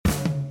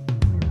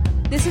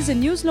This is a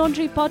News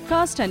Laundry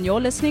podcast and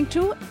you're listening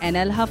to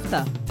NL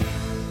Hafta.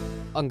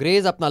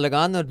 अंग्रेज अपना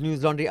लगान और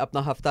न्यूज़ लॉन्ड्री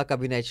अपना हफ्ता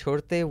कभी नहीं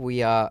छोड़ते.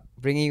 We are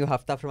bringing you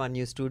hafta from our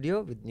new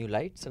studio with new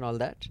lights and all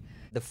that.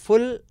 The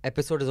full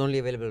episode is only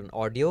available in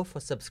audio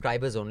for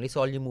subscribers only. So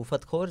all you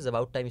Mufat khors,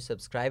 about time you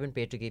subscribe and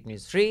pay to keep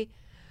news free,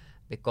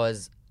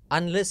 because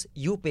unless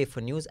you pay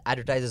for news,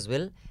 advertisers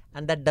will,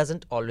 and that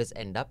doesn't always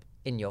end up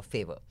in your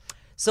favor.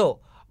 So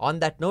on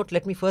that note,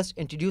 let me first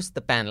introduce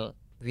the panel.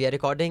 We are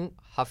recording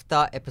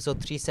Hafta episode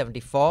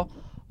 374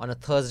 on a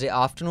Thursday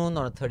afternoon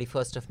on the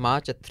 31st of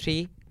March at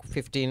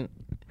 3:15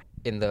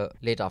 in the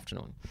late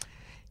afternoon.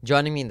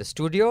 Joining me in the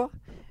studio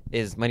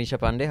is Manisha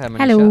Pandey. Hi,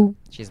 Manisha. Hello.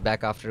 She's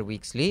back after a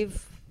week's leave.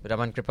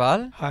 Raman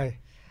Kripal. Hi.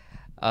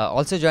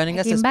 Also joining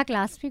us I came is... back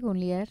last week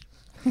only, yaar.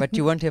 But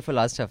you weren't here for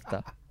last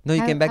Hafta. No,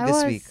 you came back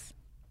this week.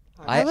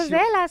 I was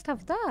there last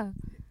hafta.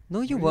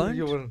 No, you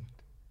weren't. You weren't.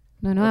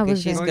 No, I Okay,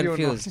 was she's there. No, you were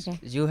confused. not.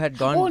 You had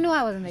gone... Oh, no,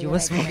 I wasn't there. You You're were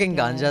right, smoking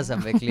correct, ganja yeah.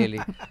 somewhere, clearly.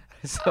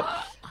 So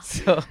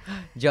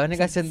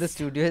joining us in the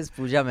studio is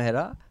Pooja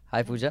Mehra.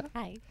 Hi, Pooja.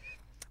 Hi.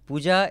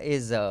 Pooja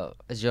is a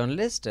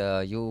journalist.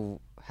 You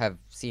have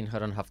seen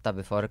her on Hafta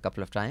before a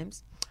couple of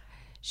times.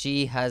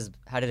 She has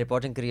had a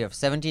reporting career of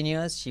 17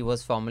 years. She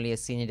was formerly a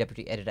senior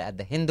deputy editor at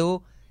The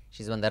Hindu.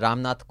 She's won the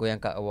Ramnath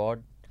Goenka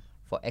Award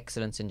for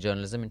Excellence in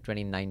Journalism in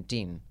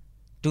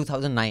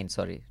 2009,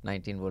 sorry,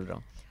 19 bol raha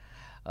hu.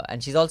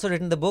 And she's also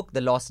written the book, The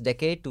Lost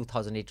Decade,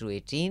 2008 to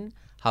 18,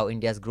 How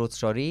India's Growth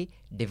Story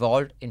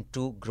Devolved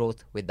into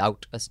Growth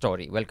Without a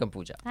Story. Welcome,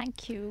 Pooja.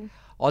 Thank you.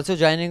 Also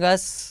joining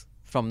us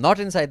from not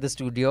inside the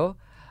studio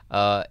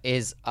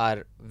is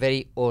our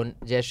very own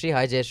Jayashree.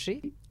 Hi,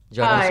 Jayashree.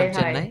 Joining us from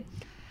Chennai.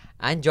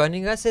 And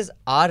joining us is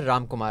R.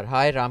 Ramkumar.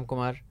 Hi,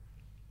 Ramkumar.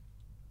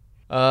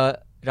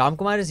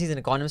 Ramkumar he's an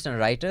economist and a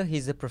writer.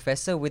 He's a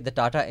professor with the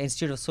Tata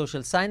Institute of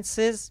Social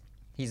Sciences.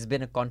 He's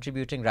been a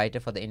contributing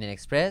writer for the Indian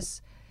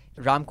Express.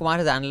 Ramkumar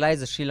has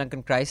analysed the Sri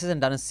Lankan crisis and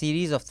done a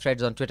series of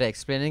threads on Twitter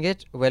explaining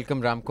it. Welcome,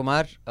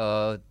 Ramkumar.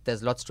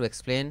 There's lots to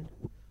explain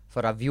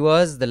for our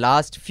viewers. The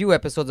last few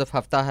episodes of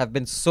Hafta have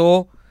been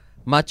so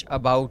much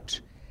about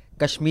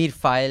Kashmir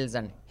files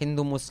and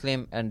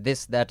Hindu-Muslim and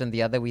this, that and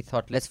the other. We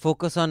thought, let's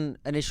focus on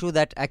an issue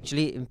that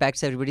actually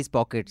impacts everybody's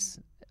pockets.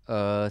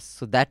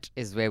 So that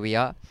is where we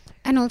are.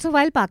 And also,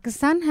 while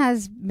Pakistan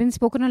has been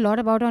spoken a lot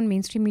about on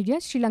mainstream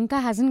media, Sri Lanka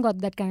hasn't got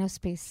that kind of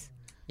space.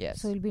 Yes.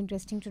 So it'll be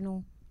interesting to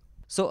know.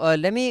 So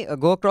let me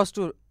go across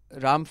to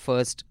Ram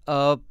first.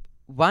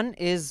 One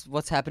is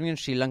what's happening in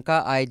Sri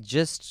Lanka. I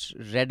just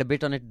read a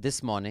bit on it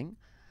this morning.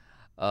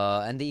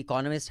 And The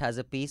Economist has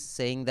a piece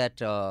saying that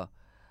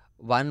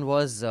one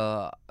was,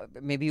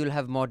 maybe you'll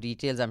have more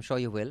details, I'm sure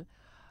you will,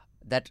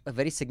 that a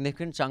very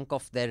significant chunk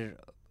of their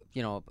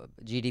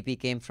GDP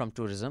came from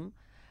tourism.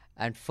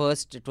 And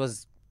first it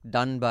was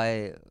done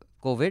by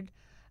COVID.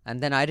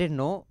 And then I didn't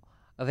know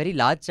a very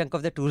large chunk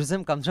of the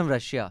tourism comes from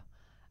Russia.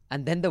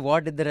 And then the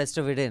war did the rest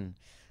of it in.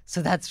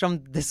 So that's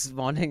from this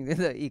morning,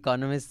 the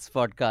Economist's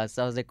podcast.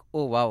 I was like,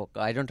 oh, wow,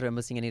 I don't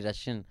remember seeing any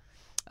Russian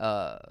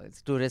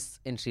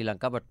tourists in Sri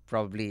Lanka, but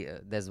probably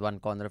there's one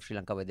corner of Sri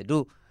Lanka where they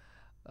do,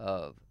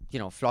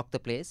 flock the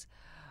place.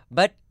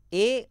 But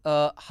A,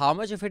 how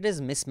much of it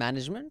is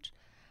mismanagement?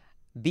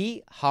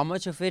 B, how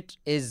much of it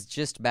is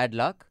just bad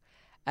luck?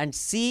 And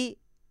C,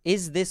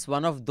 is this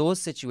one of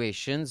those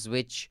situations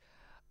which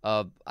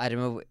I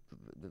remember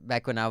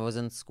back when I was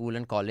in school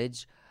and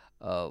college,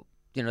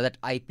 that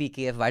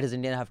IPKF, why does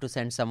India have to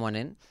send someone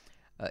in?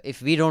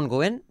 If we don't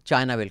go in,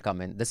 China will come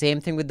in. The same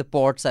thing with the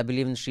ports. I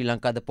believe in Sri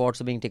Lanka, the ports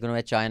are being taken over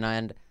by China.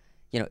 And,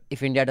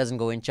 if India doesn't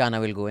go in, China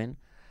will go in.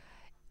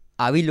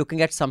 Are we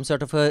looking at some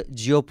sort of a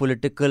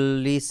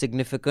geopolitically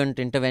significant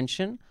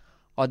intervention?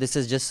 Or this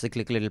is just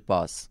cyclical little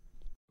pass?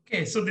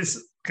 Okay, so this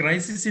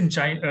crisis in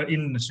China,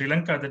 in Sri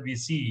Lanka that we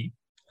see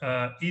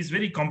is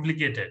very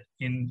complicated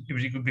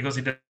because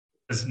it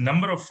has a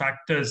number of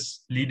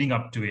factors leading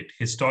up to it,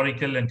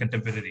 historical and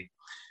contemporary.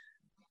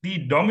 The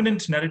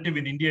dominant narrative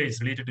in India is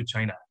related to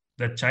China,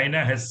 that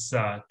China has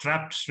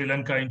trapped Sri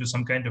Lanka into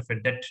some kind of a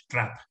debt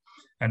trap.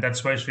 And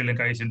that's why Sri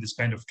Lanka is in this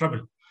kind of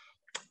trouble.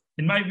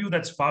 In my view,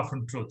 that's far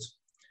from truth.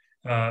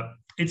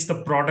 It's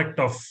the product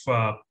of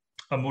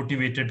a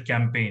motivated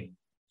campaign,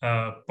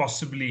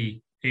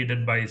 possibly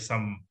aided by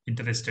some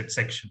interested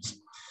sections.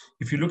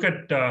 If you look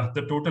at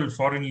the total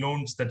foreign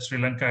loans that Sri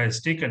Lanka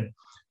has taken,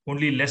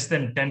 only less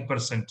than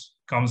 10%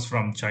 comes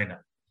from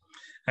China.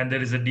 And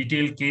there is a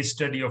detailed case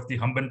study of the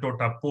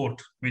Hambantota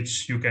port,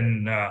 which you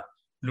can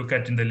look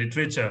at in the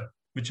literature,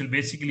 which will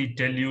basically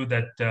tell you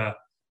that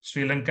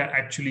Sri Lanka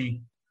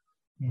actually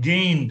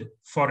gained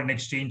foreign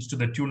exchange to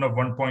the tune of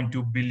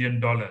 $1.2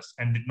 billion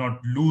and did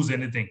not lose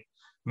anything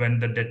when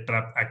the debt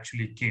trap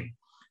actually came.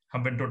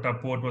 Hambantota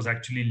port was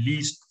actually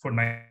leased for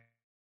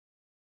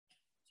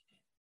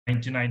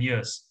 99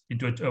 years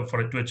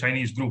to a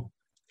Chinese group.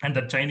 And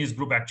the Chinese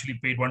group actually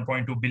paid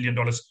 $1.2 billion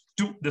to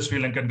the Sri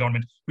Lankan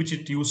government, which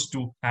it used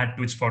to add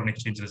to its foreign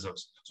exchange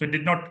reserves. So it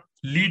did not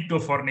lead to a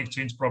foreign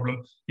exchange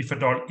problem. If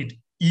at all, it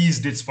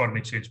eased its foreign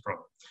exchange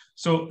problem.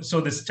 So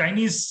this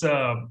Chinese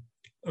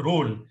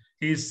role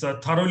is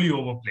thoroughly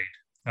overplayed.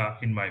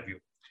 in my view.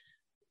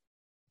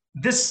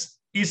 This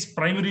is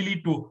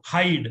primarily to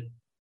hide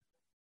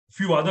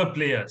few other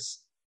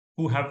players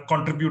who have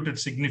contributed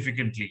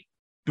significantly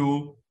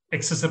to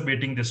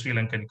exacerbating the Sri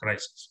Lankan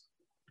crisis.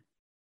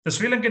 The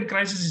Sri Lankan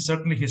crisis is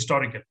certainly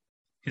historical.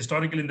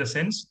 Historical in the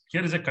sense,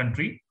 here is a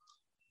country,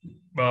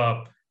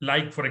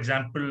 like, for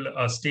example,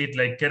 a state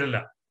like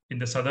Kerala in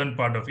the southern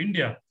part of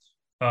India.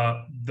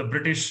 The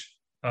British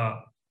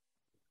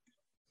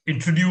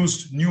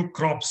introduced new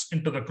crops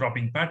into the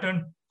cropping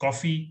pattern: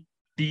 coffee,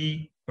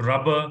 tea,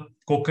 rubber,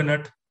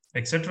 coconut,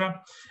 etc.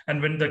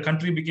 And when the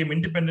country became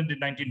independent in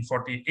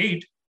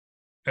 1948,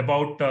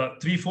 about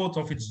 3/4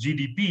 of its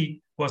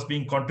GDP was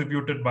being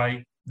contributed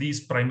by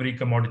these primary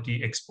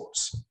commodity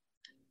exports.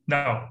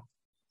 Now,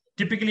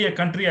 typically a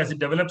country, as it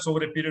develops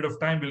over a period of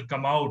time, will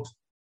come out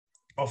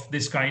of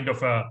this kind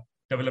of a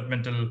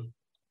developmental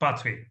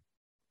pathway.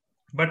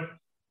 But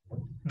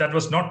that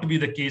was not to be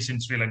the case in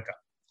Sri Lanka.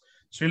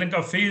 Sri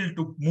Lanka failed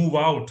to move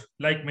out,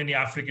 like many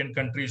African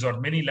countries or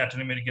many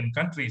Latin American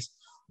countries,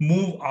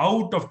 move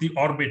out of the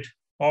orbit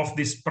of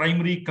this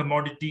primary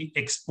commodity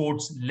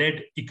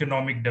exports-led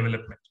economic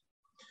development.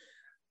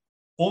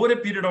 Over a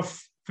period of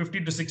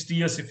 50 to 60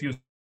 years, if you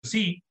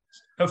see,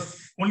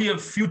 only a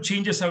few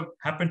changes have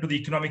happened to the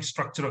economic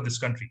structure of this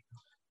country.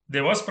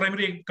 There was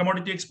primary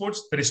commodity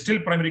exports. There is still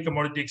primary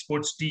commodity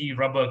exports: tea,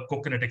 rubber,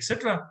 coconut,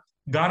 etc.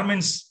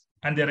 Garments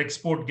and their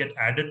export get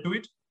added to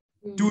it.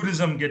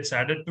 Tourism gets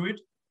added to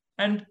it.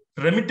 And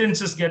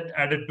remittances get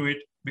added to it,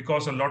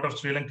 because a lot of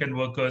Sri Lankan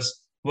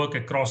workers work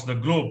across the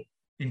globe,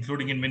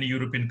 including in many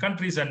European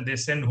countries, and they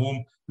send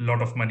home a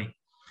lot of money.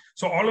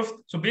 So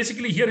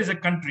basically, here is a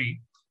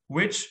country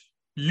which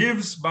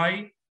lives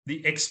by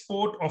the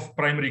export of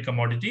primary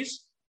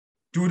commodities,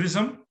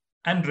 tourism,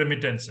 and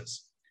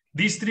remittances.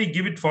 These three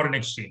give it foreign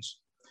exchange.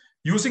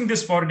 Using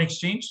this foreign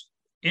exchange,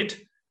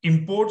 it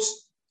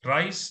imports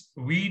rice,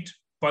 wheat,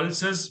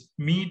 pulses,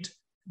 meat,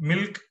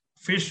 milk,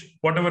 fish,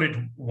 whatever it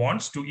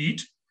wants to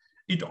eat.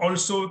 It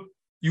also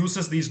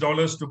uses these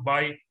dollars to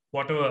buy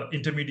whatever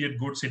intermediate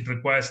goods it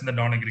requires in the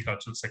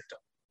non-agricultural sector.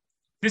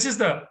 This is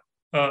the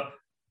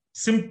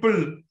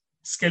simple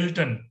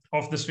skeleton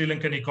of the Sri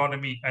Lankan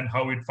economy and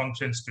how it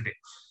functions today.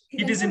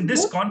 It is in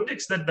this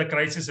context that the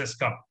crisis has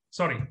come.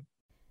 Sorry.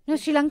 No,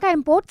 Sri Lanka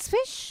imports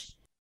fish?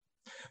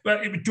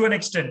 Well, to an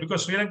extent,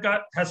 because Sri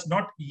Lanka has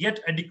not yet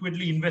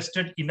adequately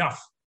invested enough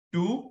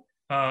to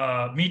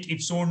meet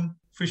its own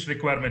fish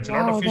requirements. A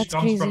lot of fish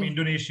comes from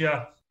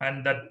Indonesia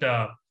and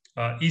that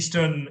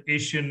Eastern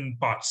Asian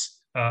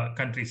parts,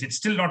 countries. It's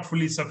still not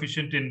fully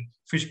sufficient in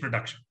fish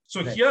production.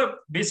 So here,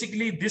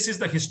 basically, this is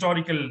the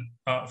historical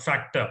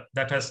factor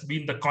that has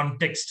been the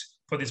context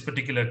for this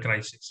particular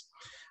crisis.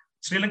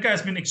 Sri Lanka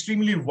has been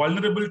extremely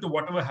vulnerable to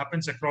whatever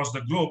happens across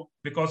the globe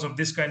because of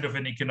this kind of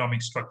an economic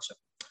structure.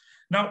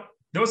 Now,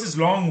 there was this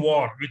long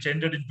war which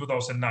ended in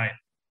 2009,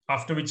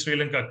 after which Sri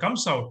Lanka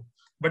comes out.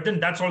 But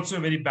then that's also a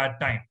very bad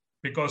time,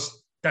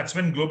 because that's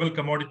when global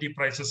commodity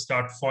prices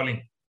start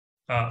falling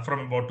from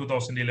about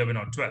 2011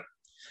 or 12.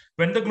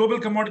 When the global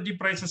commodity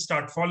prices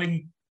start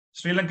falling,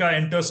 Sri Lanka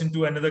enters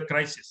into another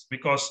crisis,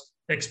 because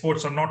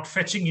exports are not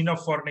fetching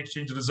enough foreign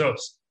exchange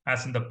reserves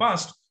as in the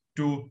past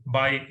to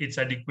buy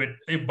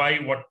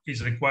what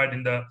is required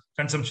in the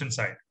consumption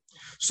side.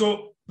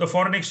 So the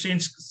foreign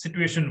exchange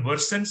situation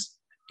worsens.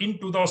 In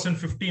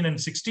 2015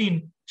 and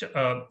 16,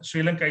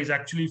 Sri Lanka is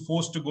actually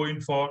forced to go in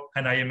for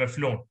an IMF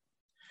loan.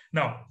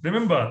 Now,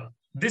 remember,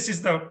 this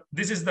is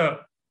the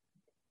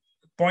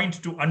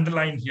point to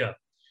underline here.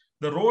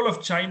 The role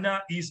of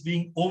China is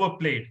being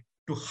overplayed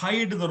to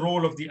hide the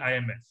role of the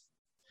IMF.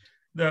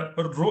 The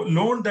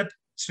loan that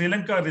Sri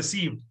Lanka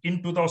received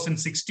in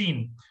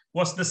 2016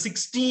 was the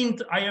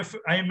 16th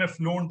IMF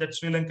loan that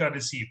Sri Lanka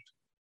received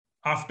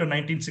after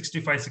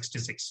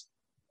 1965-66.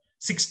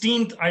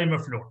 16th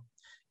IMF loan.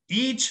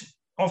 Each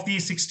of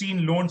these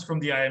 16 loans from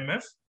the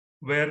IMF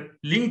were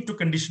linked to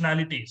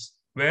conditionalities,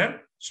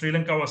 where Sri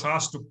Lanka was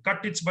asked to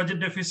cut its budget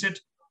deficit,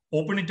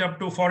 open it up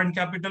to foreign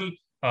capital,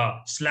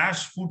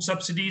 slash food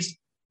subsidies,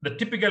 the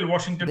typical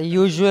Washington... The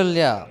usual,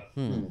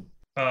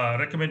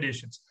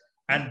 recommendations.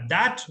 And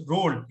that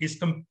role is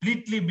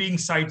completely being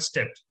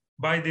sidestepped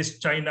by this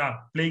China,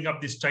 playing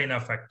up this China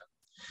factor.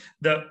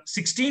 The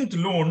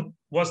 16th loan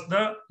was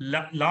the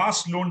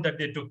last loan that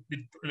they took. It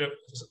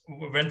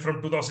went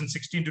from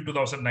 2016 to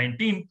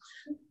 2019.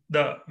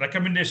 The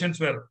recommendations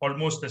were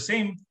almost the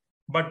same,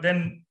 but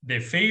then they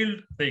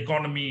failed. The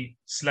economy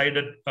slid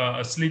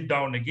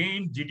down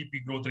again.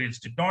 GDP growth rates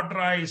did not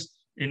rise.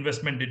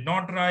 Investment did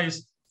not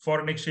rise.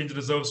 Foreign exchange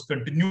reserves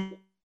continued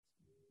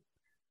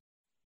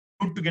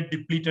to get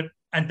depleted.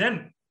 And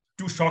then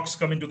two shocks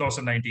come in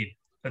 2019.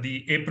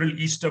 The April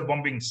Easter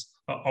bombings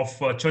of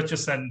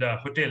churches and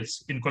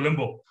hotels in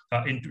Colombo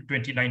in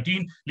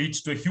 2019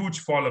 leads to a huge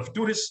fall of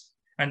tourists.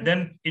 And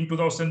then in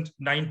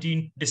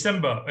 2019,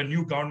 December, a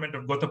new government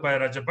of Gotabaya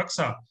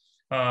Rajapaksa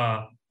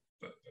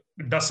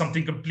does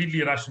something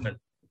completely irrational.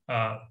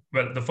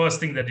 Well, the first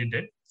thing that it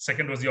did.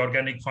 Second was the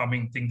organic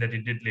farming thing that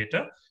it did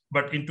later.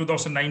 But in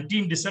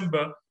 2019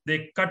 December,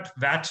 they cut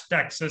VAT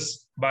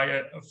taxes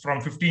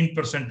from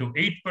 15% to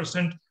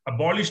 8%,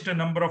 abolished a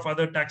number of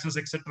other taxes,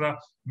 etc.,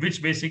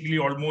 which basically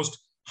almost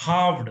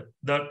halved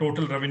the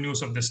total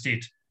revenues of the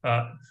state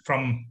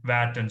from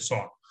VAT and so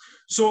on.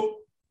 So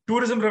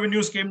tourism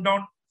revenues came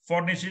down,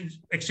 foreign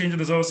exchange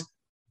reserves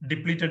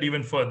depleted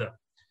even further.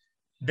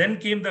 Then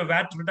came the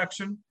VAT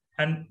reduction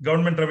and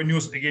government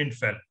revenues again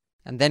fell.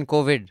 And then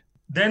COVID.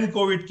 Then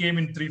COVID came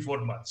in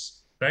 3-4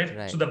 months,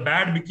 right? So the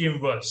bad became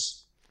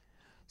worse.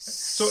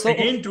 So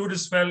again,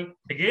 tourists fell,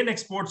 again,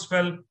 exports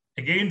fell,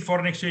 again,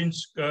 foreign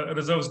exchange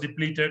reserves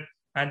depleted,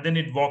 and then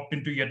it walked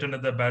into yet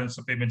another balance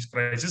of payments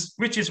crisis,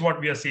 which is what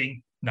we are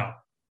seeing now.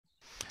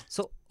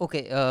 So,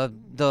 okay,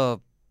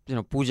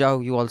 Pooja,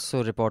 you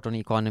also report on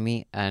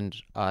economy and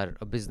are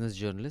a business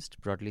journalist,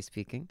 broadly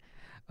speaking.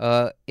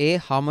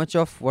 How much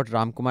of what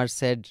Ramkumar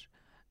said,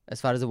 as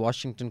far as the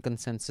Washington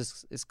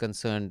consensus is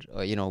concerned,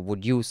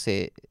 would you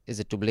say is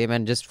it to blame?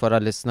 And just for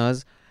our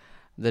listeners,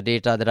 the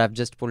data that I've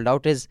just pulled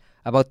out is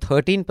about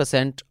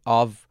 13%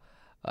 of,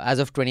 as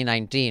of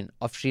 2019,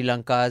 of Sri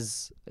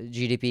Lanka's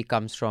GDP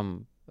comes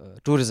from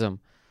tourism.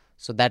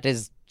 So that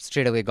is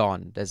straight away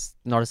gone. There's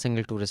not a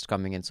single tourist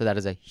coming in. So that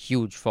is a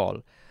huge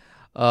fall.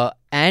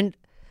 And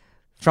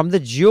from the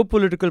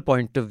geopolitical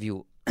point of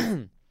view,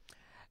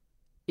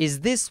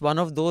 is this one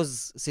of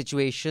those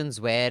situations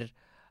where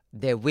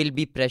there will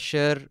be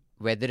pressure,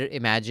 whether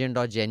imagined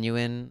or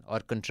genuine or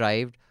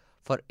contrived,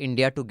 for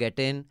India to get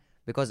in?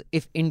 Because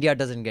if India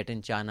doesn't get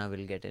in, China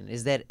will get in.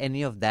 Is there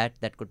any of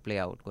that could play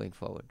out going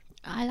forward?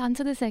 I'll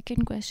answer the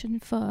second question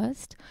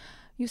first.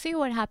 You see,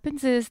 what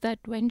happens is that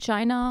when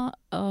China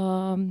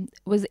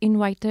was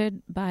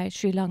invited by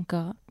Sri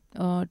Lanka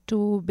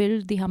to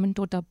build the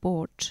Hambantota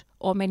port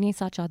or many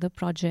such other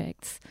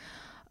projects,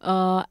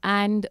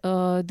 and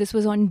this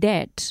was on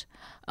debt,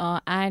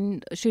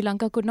 and Sri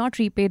Lanka could not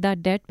repay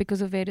that debt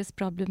because of various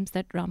problems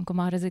that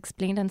Ramkumar has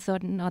explained, and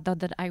certain other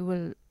that I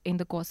will in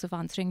the course of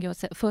answering your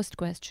first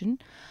question.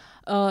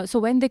 So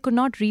when they could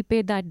not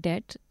repay that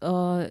debt,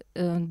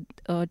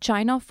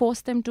 China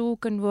forced them to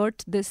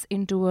convert this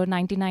into a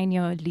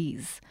 99-year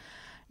lease.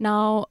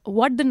 Now,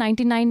 what the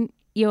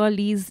 99-year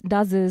lease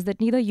does is that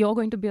neither you're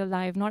going to be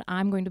alive nor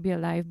I'm going to be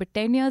alive, but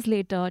 10 years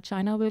later,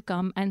 China will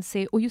come and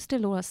say, oh, you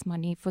still owe us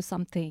money for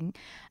something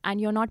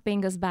and you're not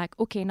paying us back.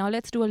 Okay, now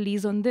let's do a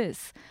lease on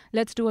this.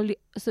 Let's do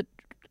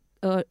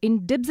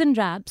in dibs and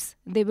drabs,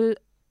 they will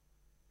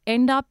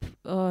end up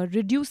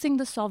reducing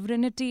the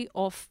sovereignty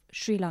of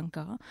Sri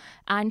Lanka,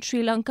 and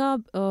Sri Lanka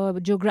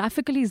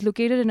geographically is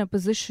located in a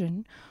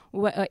position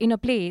in a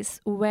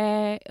place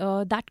where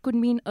that could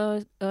mean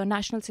a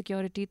national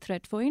security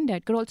threat for India.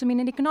 It could also mean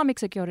an economic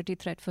security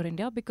threat for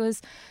India,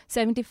 because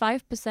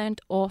 75%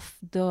 of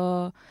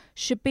the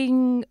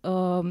shipping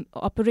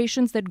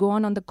operations that go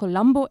on the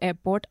Colombo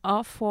airport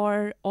are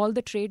for all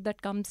the trade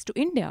that comes to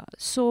India.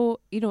 So,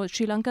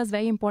 Sri Lanka is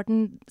very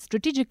important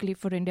strategically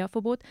for India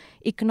for both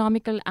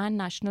economic and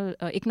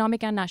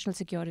national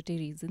security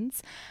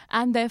reasons.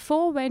 And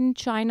therefore, when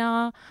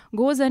China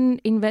goes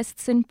and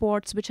invests in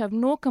ports which have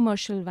no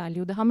commercial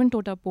value, the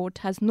Hambantota port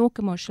has no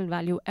commercial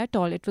value at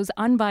all. It was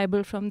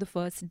unviable from the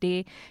first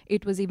day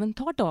it was even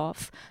thought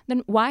of.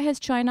 Then why has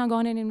China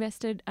gone and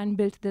invested and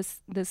built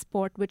this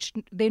port, which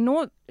they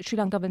know Sri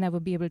Lanka will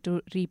never be able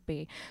to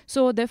repay?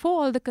 So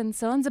therefore, all the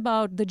concerns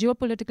about the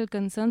geopolitical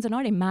concerns are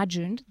not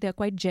imagined. They're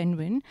quite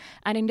genuine.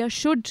 And India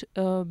should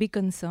be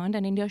concerned,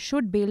 and India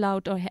should bail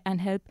out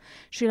and help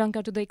Sri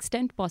Lanka to the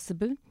extent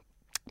possible,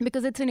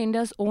 because it's in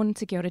India's own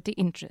security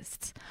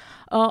interests.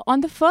 On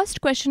the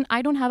first question,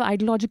 I don't have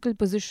ideological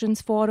positions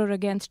for or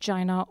against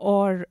China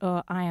or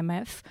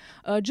IMF.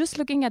 Just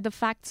looking at the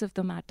facts of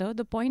the matter,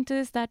 the point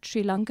is that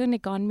Sri Lankan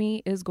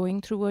economy is going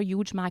through a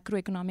huge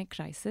macroeconomic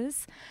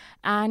crisis,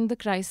 and the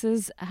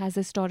crisis has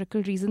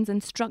historical reasons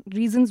and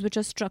reasons which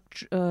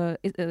are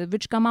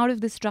which come out of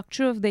the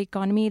structure of the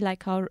economy,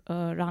 like how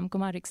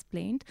Ramkumar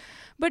explained.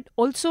 But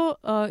also,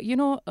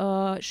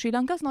 Sri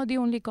Lanka is not the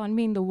only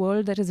economy in the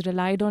world that has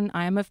relied on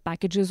IMF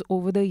packages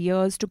over the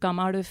years to come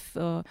out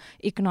of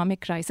economic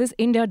crisis.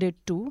 India did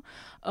too.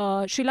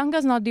 Sri Lanka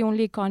is not the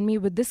only economy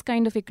with this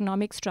kind of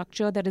economic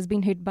structure that has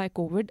been hit by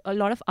COVID. A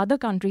lot of other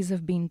countries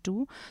have been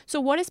too. So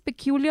what is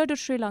peculiar to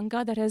Sri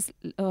Lanka that has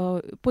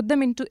put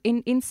them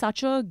in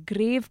such a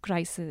grave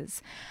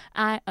crisis?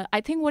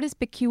 I think what is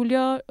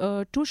peculiar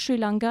to Sri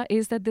Lanka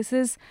is that this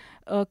is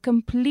a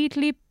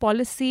completely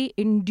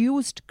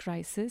policy-induced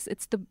crisis.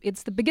 It's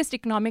the biggest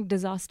economic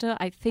disaster,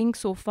 I think,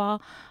 so far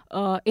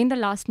in the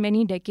last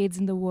many decades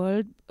in the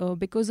world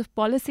because of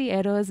policy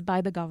errors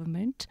by the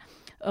government,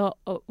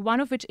 one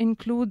of which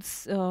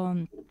includes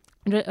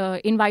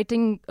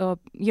inviting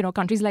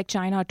countries like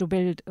China to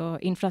build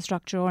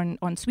infrastructure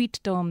on sweet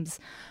terms.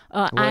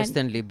 Worse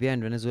than Libya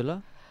and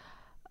Venezuela?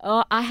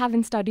 I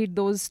haven't studied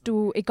those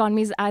two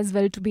economies as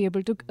well to be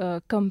able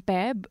to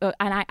compare,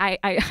 and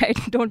I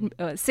don't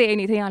say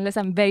anything unless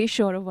I'm very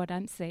sure of what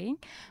I'm saying.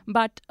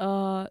 But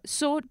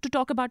so to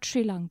talk about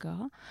Sri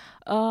Lanka,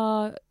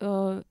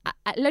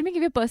 let me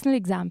give you a personal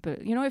example.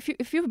 You know,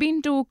 if you've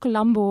been to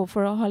Colombo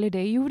for a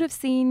holiday, you would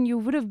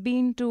have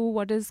been to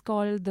what is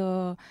called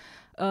the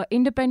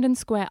Independence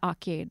Square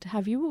Arcade.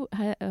 Have you?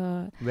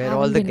 Where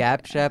all the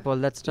Gap Shop, all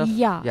that stuff?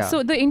 Yeah.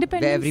 So the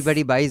Independence... Where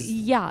everybody buys 10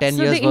 years worth of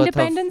So the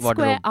Independence Square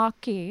wardrobe.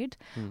 Arcade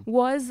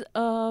was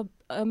a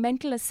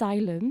mental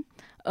asylum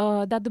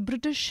that the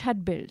British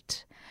had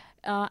built.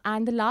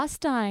 And the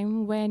last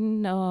time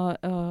when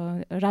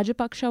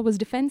Rajapaksa was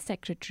Defence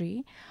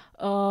Secretary,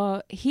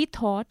 he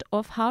thought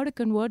of how to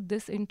convert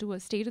this into a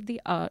state of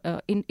the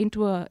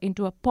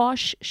into a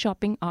posh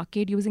shopping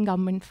arcade using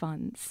government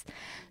funds.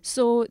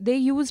 So they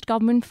used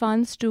government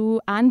funds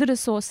and the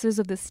resources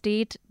of the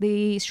state,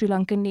 the Sri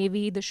Lankan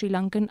Navy, the Sri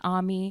Lankan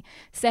Army,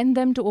 send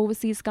them to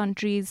overseas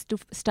countries to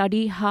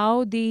study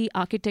how the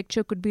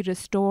architecture could be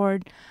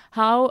restored,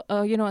 how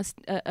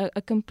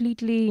a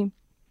completely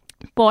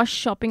posh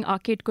shopping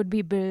arcade could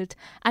be built,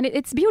 and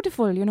it's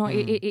beautiful. You know,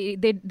 they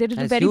did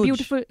a very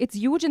beautiful. It's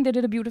huge, and they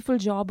did a beautiful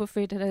job of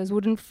it. It has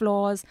wooden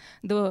floors,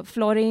 the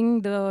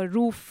flooring, the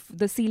roof,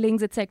 the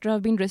ceilings, etc.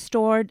 have been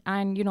restored,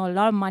 and a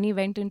lot of money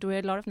went into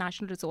it. A lot of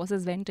national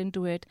resources went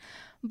into it.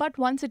 But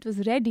once it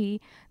was ready,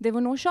 there were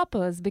no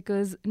shoppers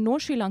because no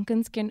Sri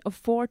Lankans can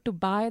afford to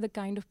buy the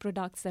kind of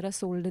products that are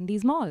sold in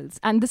these malls.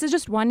 And this is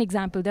just one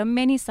example. There are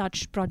many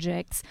such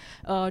projects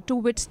to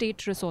which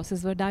state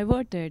resources were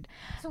diverted.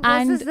 So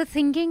was the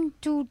thinking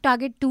to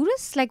target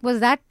tourists? Like,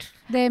 was that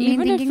their main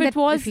thinking?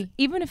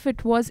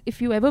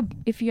 If you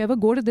ever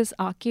go to this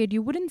arcade,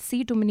 you wouldn't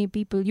see too many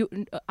people. They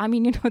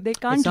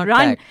can't run.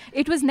 Packed.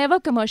 It was never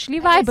commercially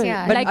viable.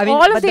 Yeah. Like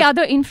all of the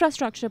other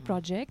infrastructure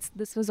projects,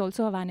 this was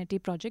also a vanity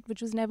project,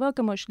 which was never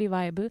commercially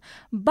viable.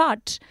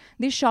 But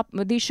the shop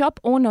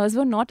owners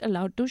were not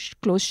allowed to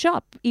close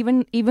shop,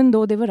 even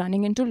though they were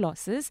running into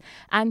losses,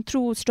 and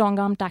through strong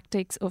arm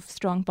tactics of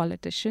strong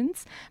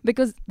politicians,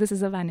 because this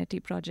is a vanity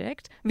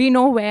project. We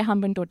know where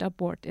Hambantota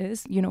Port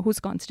is, whose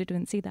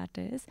constituency that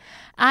is.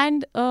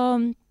 And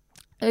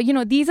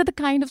these are the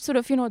kind of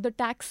the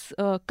tax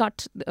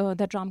cut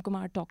that Ram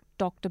Kumar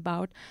talked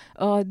about.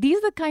 These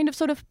are the kind of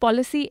sort of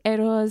policy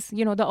errors,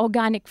 the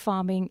organic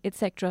farming,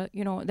 etc.,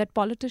 that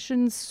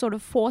politicians sort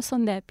of force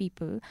on their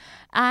people,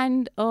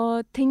 and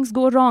things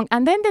go wrong.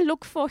 And then they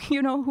look for,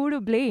 who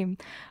to blame.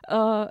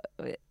 I'm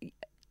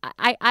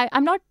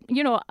not,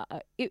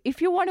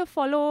 if you want to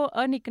follow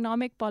an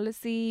economic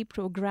policy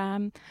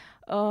program,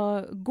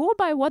 go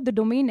by what the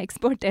domain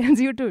expert tells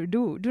you to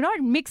do. Do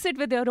not mix it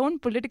with your own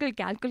political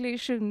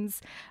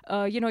calculations,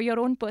 your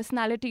own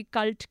personality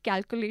cult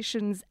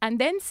calculations, and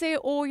then say,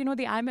 the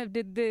IMF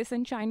did this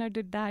and China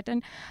did that.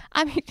 And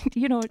I mean,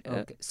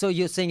 Okay. So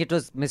you're saying it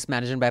was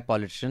mismanagement by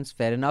politicians.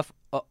 Fair enough.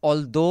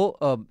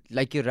 Although,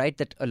 like you're right,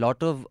 that a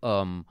lot of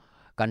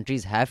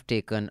countries have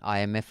taken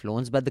IMF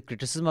loans, but the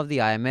criticism of the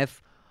IMF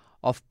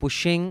of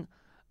pushing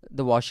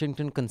the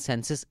Washington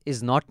consensus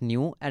is not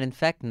new. And in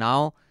fact,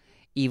 now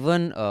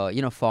even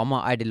former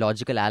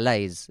ideological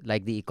allies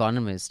like The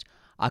Economist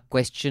are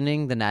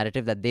questioning the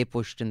narrative that they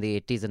pushed in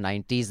the 80s and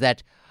 90s,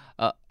 that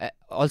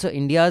also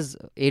India's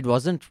aid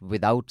wasn't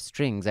without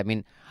strings. I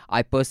mean,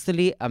 I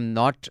personally am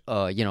not,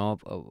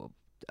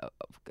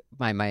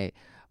 my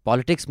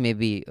politics may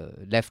be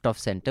left off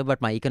center,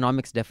 but my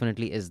economics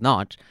definitely is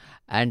not.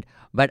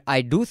 But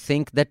I do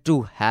think that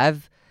to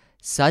have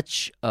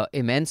such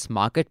immense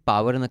market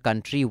power in a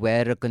country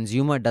where a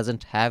consumer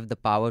doesn't have the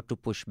power to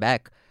push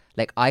back,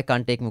 like I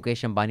can't take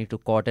Mukesh Ambani to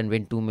court and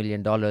win $2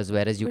 million,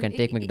 whereas you can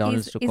take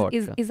McDonald's to court.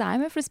 Is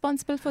IMF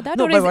responsible for that,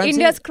 No, or but is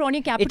India's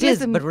crony capitalism It is,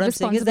 but what I'm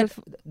saying is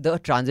responsible that the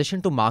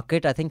transition to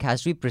market, I think,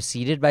 has to be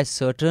preceded by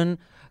certain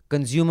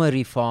consumer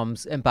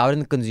reforms, empowering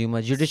the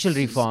consumer, judicial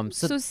reforms.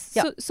 So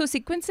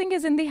sequencing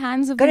is in the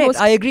hands of Correct, the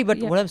most... I agree, but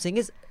what I'm saying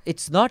is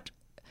it's not...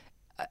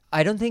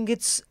 I don't think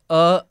it's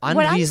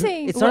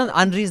unreasonable. It's not an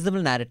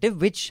unreasonable narrative,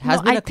 which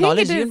has been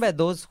acknowledged even by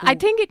those who... I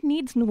think it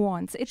needs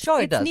nuance. It's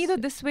does. neither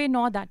this way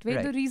nor that way.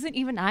 Right. The reason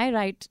even I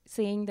write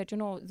saying that,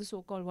 the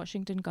so-called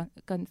Washington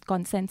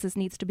consensus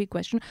needs to be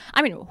questioned.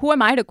 I mean, who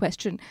am I to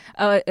question?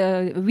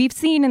 We've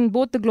seen in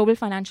both the global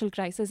financial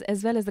crisis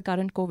as well as the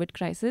current COVID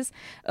crisis,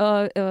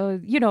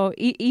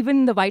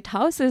 even the White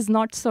House is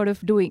not sort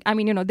of doing... I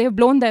mean, they've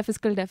blown their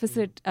fiscal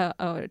deficit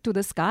to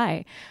the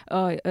sky,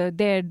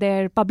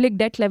 their public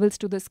debt levels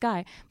to the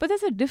sky. But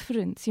there's a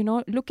difference,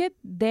 look at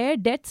their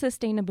debt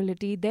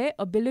sustainability, their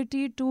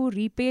ability to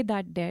repay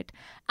that debt,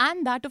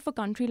 and that of a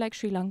country like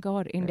Sri Lanka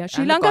or India.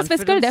 Sri Lanka's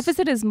fiscal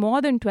deficit is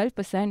more than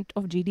 12%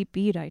 of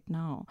GDP right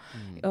now.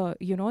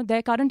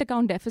 Their current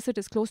account deficit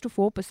is close to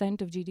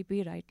 4% of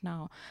GDP right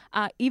now.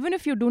 Even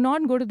if you do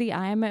not go to the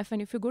IMF,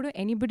 and if you go to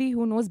anybody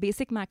who knows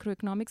basic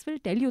macroeconomics, will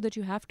tell you that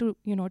you have to,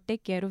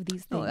 take care of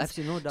these things. No,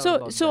 absolutely, no doubt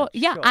about that. So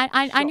yeah,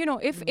 Sure.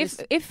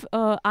 if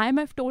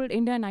IMF told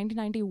India in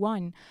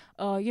 1991,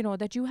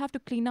 that you have to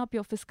clean clean up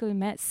your fiscal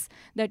mess,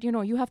 that,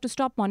 you have to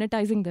stop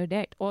monetizing the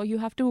debt, or you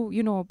have to,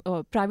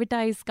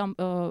 privatize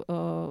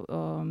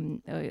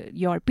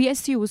your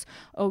PSUs,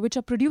 which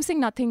are producing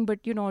nothing, but,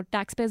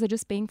 taxpayers are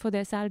just paying for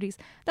their salaries.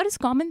 That is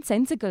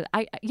commonsensical.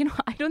 I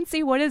don't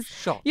see what is,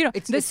 Sure. the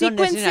It's not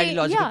necessarily an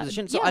ideological yeah,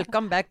 position. So yeah. I'll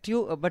come back to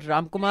you, but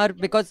Ramkumar,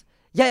 because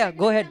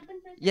go ahead.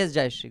 Yes,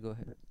 Jayashree, go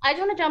ahead. I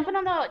just want to jump in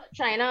on the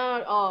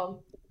China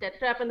debt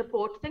trap and the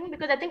port thing,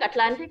 because I think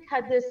Atlantic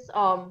had this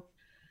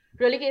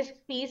really case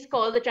piece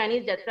called "The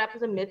Chinese Debt Trap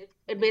is a Myth."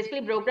 It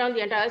basically broke down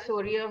the entire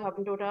story of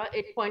Hambantota.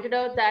 It pointed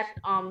out that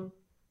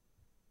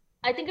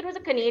I think it was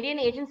a Canadian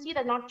agency,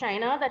 that not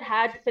China, that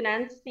had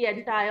financed the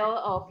entire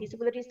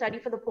feasibility study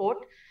for the port.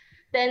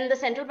 Then the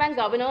central bank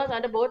governors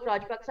under both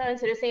Rajapaksa and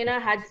Sirisena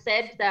had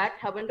said that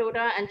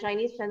Hambantota and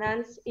Chinese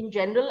finance in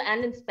general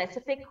and in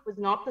specific was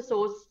not the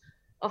source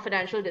of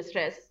financial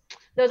distress.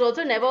 There was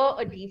also never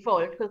a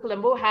default, because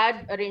Colombo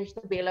had arranged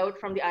the bailout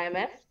from the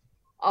IMF.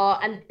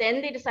 And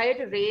then they decided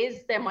to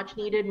raise their much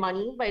needed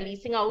money by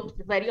leasing out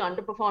the very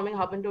underperforming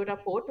Hambantota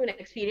port to an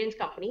experienced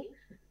company,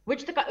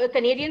 which the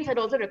Canadians had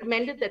also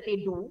recommended that they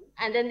do.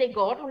 And then they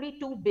got only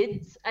 2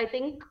 bids, I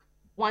think,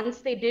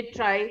 once they did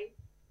try.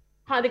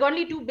 They got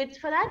only 2 bids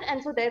for that.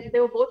 And so they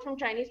were both from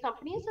Chinese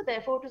companies, so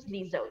therefore it was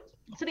leased out.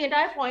 So the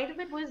entire point of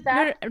it was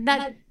that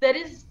there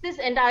is this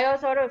entire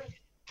sort of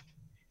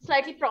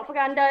slightly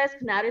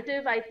propagandized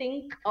narrative, I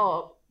think,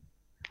 of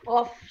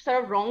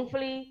sort of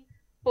wrongfully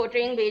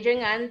portraying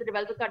Beijing and the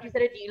developing countries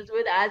that it deals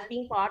with as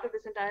being part of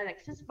this entire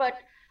nexus. But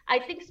I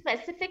think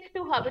specific to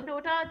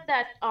Hambantota,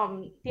 that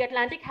the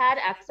Atlantic had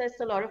access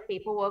to a lot of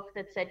paperwork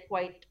that said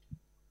quite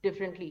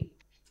differently.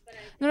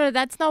 No,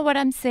 that's not what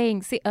I'm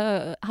saying. See,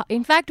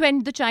 in fact,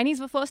 when the Chinese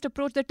were first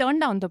approached, they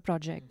turned down the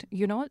project,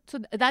 So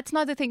that's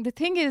not the thing. The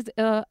thing is,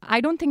 I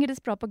don't think it is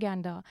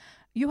propaganda.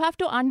 You have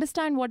to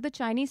understand what the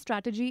Chinese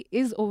strategy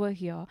is over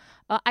here.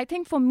 I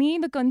think for me,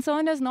 the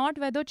concern is not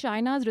whether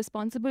China is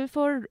responsible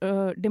for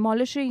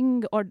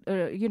demolishing or,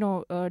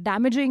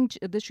 damaging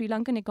the Sri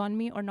Lankan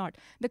economy or not.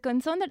 The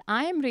concern that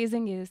I am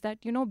raising is that,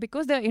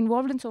 because they're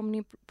involved in so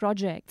many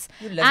projects,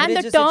 and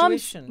the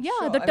terms,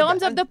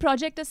 terms of the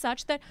project is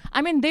such that,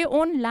 they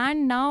own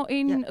land now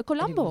in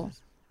Colombo.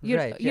 So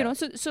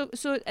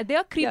they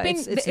are creeping.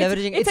 It's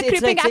leveraging. It's a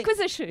creeping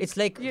acquisition. It's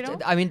like,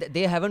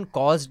 they haven't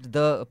caused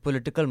the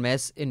political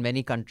mess in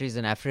many countries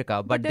in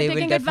Africa, but they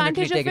will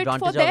definitely take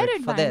advantage of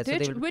it for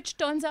theirs. So which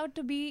turns out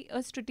to be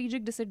a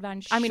strategic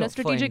disadvantage. A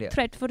strategic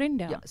threat for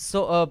India. Yeah.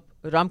 So,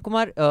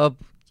 Ramkumar,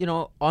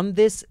 on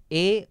this,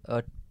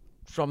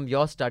 from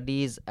your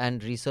studies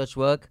and research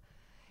work,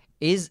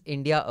 is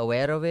India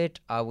aware of it?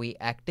 Are we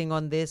acting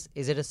on this?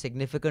 Is it a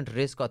significant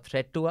risk or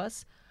threat to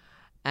us?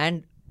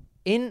 And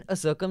in a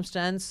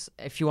circumstance,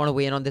 if you want to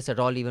weigh in on this at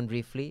all, even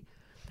briefly,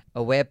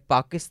 where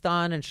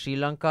Pakistan and Sri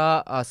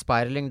Lanka are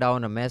spiraling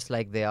down a mess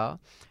like they are,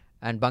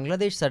 and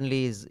Bangladesh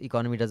suddenly his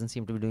economy doesn't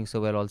seem to be doing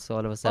so well also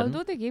all of a sudden.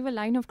 Although they gave a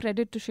line of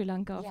credit to Sri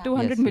Lanka of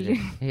 200 million.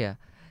 Yeah.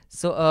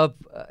 So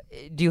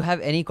do you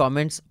have any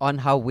comments on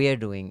how we're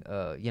doing,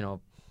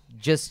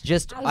 just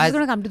I was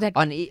going to come to that.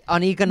 on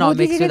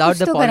economics without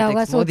the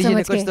politics? Modi ji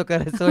ne kuch to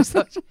kara,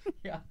 soch.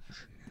 Yeah.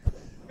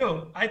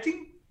 No, I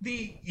think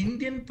the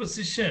Indian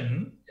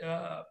position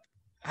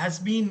has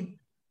been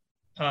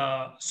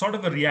sort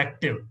of a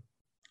reactive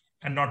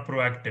and not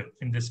proactive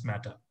in this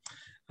matter.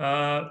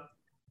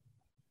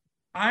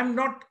 I'm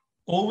not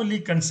overly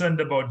concerned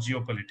about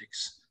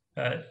geopolitics.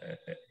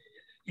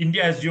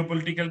 India has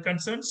geopolitical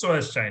concerns, so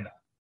has China.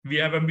 We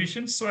have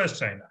ambitions, so has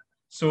China.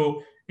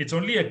 So it's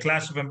only a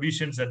clash of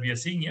ambitions that we are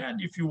seeing here.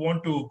 And if you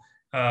want to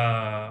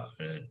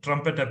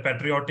trumpet a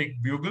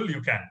patriotic bugle,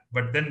 you can.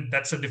 But then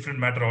that's a different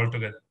matter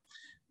altogether.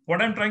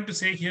 What I'm trying to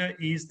say here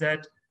is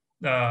that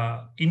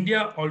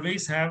India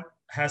always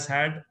has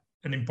had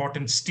an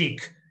important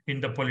stake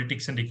in the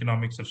politics and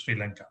economics of Sri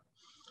Lanka.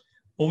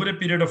 Over a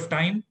period of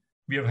time,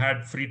 we have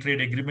had free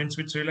trade agreements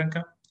with Sri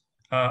Lanka.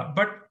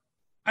 But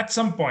at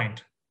some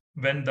point,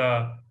 when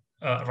the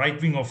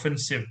right-wing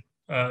offensive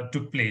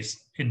took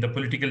place in the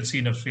political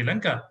scene of Sri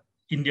Lanka,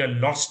 India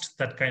lost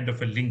that kind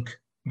of a link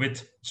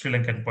with Sri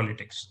Lankan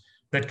politics.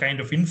 That kind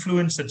of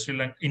influence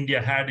that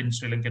India had in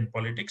Sri Lankan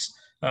politics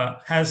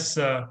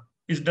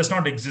does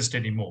not exist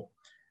anymore.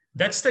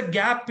 That's the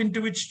gap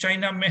into which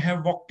China may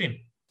have walked in,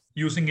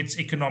 using its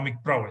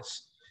economic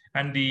prowess.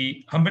 And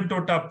the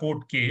Hambantota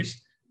port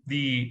case,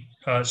 the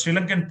Sri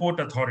Lankan Port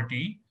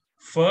Authority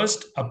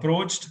first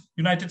approached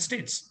United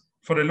States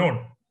for a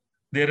loan.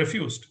 They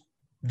refused.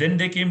 Then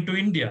they came to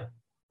India.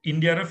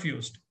 India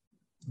refused.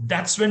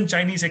 That's when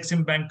Chinese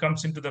Exim Bank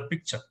comes into the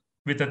picture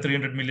with a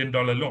 $300 million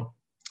loan.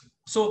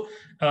 So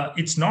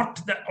it's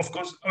not that, of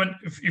course,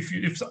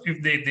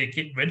 if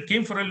they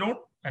came for a loan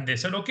and they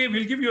said, okay,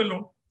 we'll give you a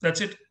loan.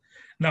 That's it.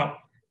 Now,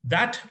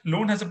 that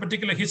loan has a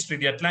particular history.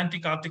 The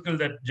Atlantic article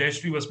that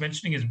Jayashree was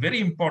mentioning is very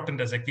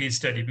important as a case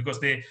study because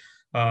they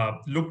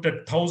looked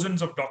at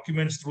thousands of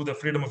documents through the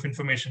Freedom of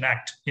Information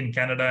Act in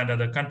Canada and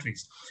other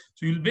countries.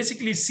 So you'll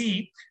basically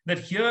see that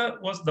here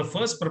was the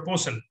first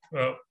proposal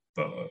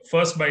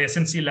first by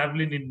SNC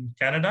Lavalin in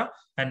Canada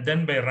and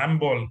then by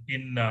Ramboll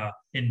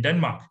in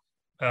Denmark.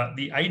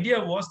 The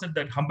idea was that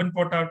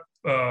Hambantota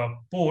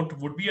port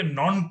would be a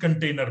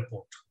non-container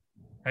port,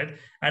 right?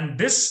 And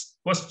this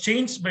was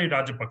changed by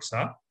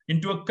Rajapaksa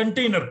into a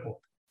container port.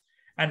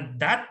 And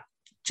that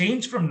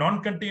change from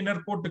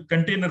non-container port to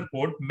container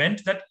port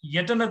meant that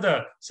yet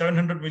another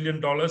 $700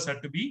 million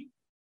had to be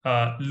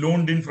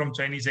loaned in from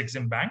Chinese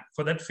Exim Bank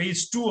for that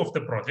phase 2 of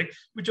the project,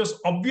 which was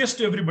obvious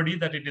to everybody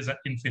that it is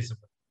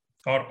infeasible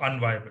or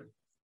unviable.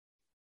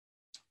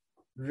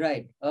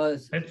 Right.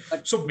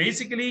 So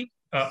basically,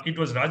 it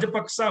was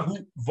Rajapaksa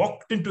who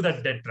walked into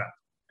that debt trap.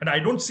 And I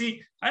don't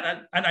see,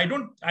 I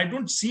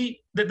don't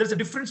see that there's a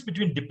difference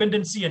between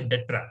dependency and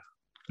debt trap.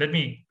 Let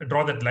me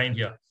draw that line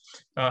here.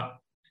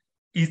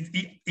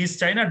 Is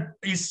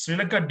Sri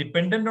Lanka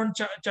dependent on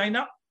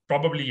China?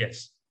 Probably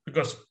yes,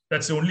 because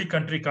that's the only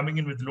country coming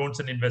in with loans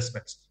and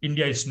investments.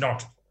 India is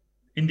not.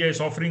 India is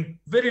offering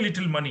very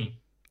little money,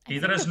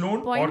 either as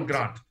loan or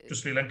grant to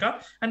Sri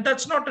Lanka, and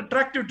that's not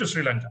attractive to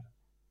Sri Lanka.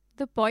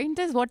 The point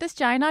is, what is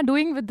China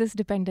doing with this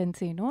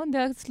dependency?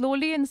 They're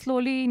slowly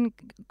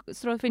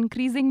sort of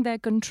increasing their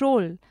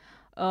control,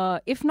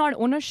 if not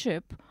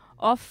ownership,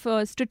 of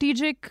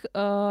strategic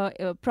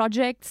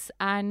projects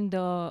and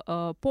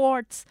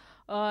ports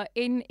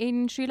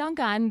in Sri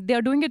Lanka, and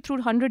they're doing it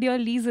through 100-year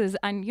leases.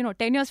 And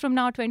 10 years from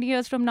now, 20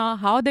 years from now,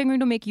 how they're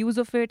going to make use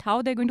of it,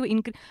 how they're going to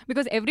increase,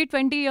 because every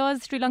 20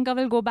 years Sri Lanka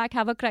will go back,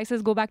 have a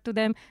crisis, go back to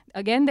them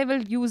again, they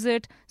will use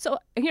it. So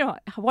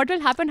what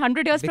will happen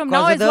 100 years from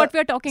now is what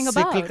we're talking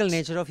about. Cyclical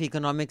nature of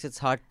economics, it's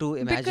hard to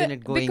imagine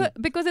it going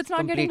because it's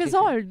not getting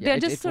resolved. They're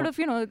just sort of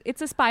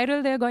it's a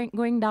spiral. They're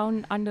going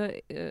down under.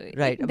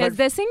 Right,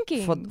 they're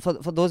sinking.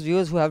 For those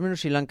viewers who haven't been to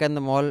Sri Lanka and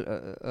the mall,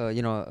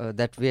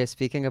 that we are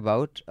speaking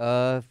about.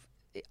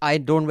 I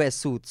don't wear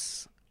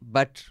suits,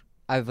 but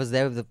I was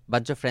there with a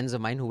bunch of friends of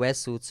mine who wear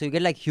suits. So you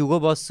get like Hugo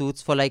Boss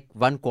suits for like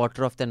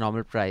 1/4 of their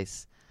normal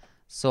price.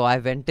 So I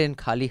went in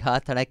Khali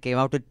Haath and I came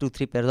out with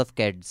 2-3 pairs of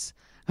Keds.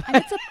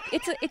 And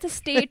it's a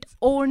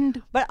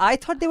state-owned. But I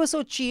thought they were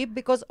so cheap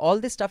because all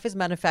this stuff is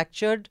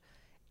manufactured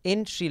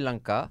in Sri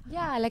Lanka.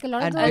 Yeah, like a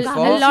lot of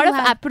a lot of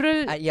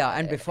apparel.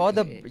 And before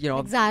the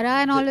like Zara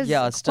and all is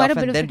stuff, quite a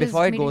bit and then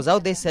before it goes out,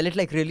 out, they sell it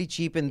like really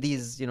cheap in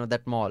these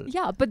that mall.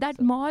 Yeah, but that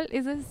mall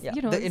is a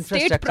the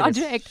state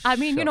project. I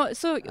mean,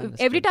 so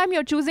every time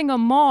you're choosing a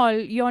mall,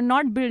 you're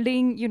not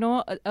building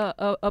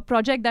a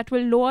project that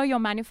will lower your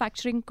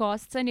manufacturing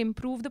costs and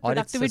improve the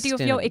productivity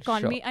of your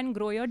economy and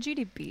grow your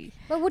GDP.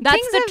 But would that's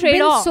things the have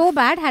trade-off. been so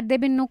bad had there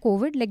been no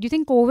COVID? Like, do you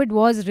think COVID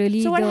was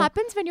really? So what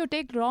happens when you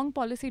take wrong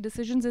policy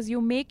decisions is you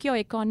make your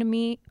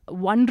economy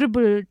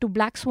vulnerable to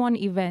black swan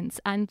events,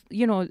 and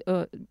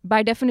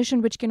by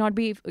definition which cannot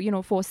be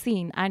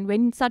foreseen. And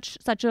when such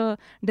a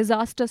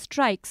disaster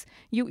strikes,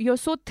 you're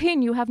so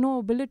thin, you have no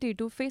ability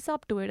to face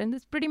up to it. And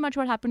this is pretty much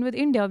what happened with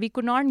India. We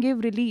could not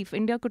give relief.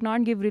 India could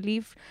not give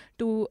relief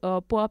to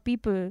poor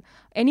people,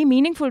 any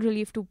meaningful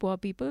relief to poor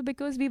people,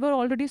 because we were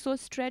already so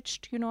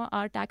stretched.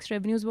 Our tax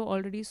revenues were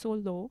already so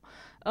low,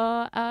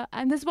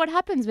 and this is what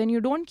happens when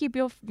you don't keep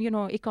your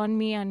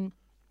economy and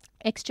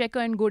exchequer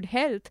in good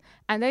health,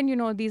 and then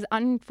these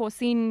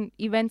unforeseen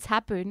events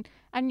happen,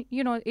 and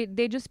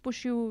they just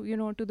push you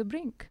to the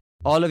brink.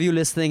 All of you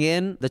listening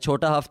in, the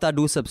Chota Hafta,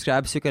 do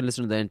subscribe so you can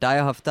listen to the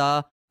entire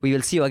Hafta. We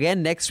will see you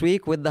again next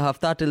week with the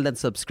Hafta. Till then,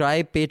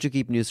 subscribe, pay to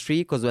keep news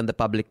free, because when the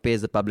public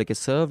pays, the public is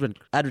served. When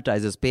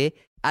advertisers pay,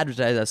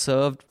 advertisers are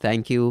served.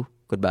 Thank you.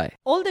 Goodbye.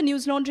 All the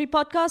News Laundry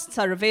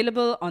podcasts are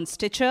available on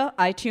Stitcher,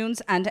 iTunes,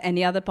 and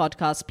any other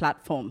podcast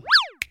platform.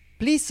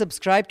 Please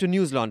subscribe to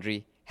News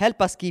Laundry. Help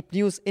us keep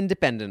news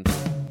independent.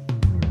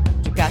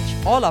 To catch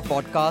all our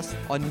podcasts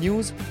on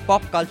news,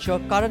 pop culture,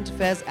 current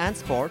affairs and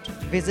sport,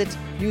 visit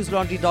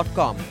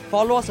newslaundry.com.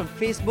 Follow us on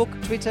Facebook,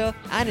 Twitter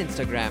and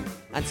Instagram,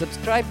 and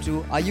subscribe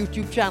to our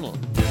YouTube channel.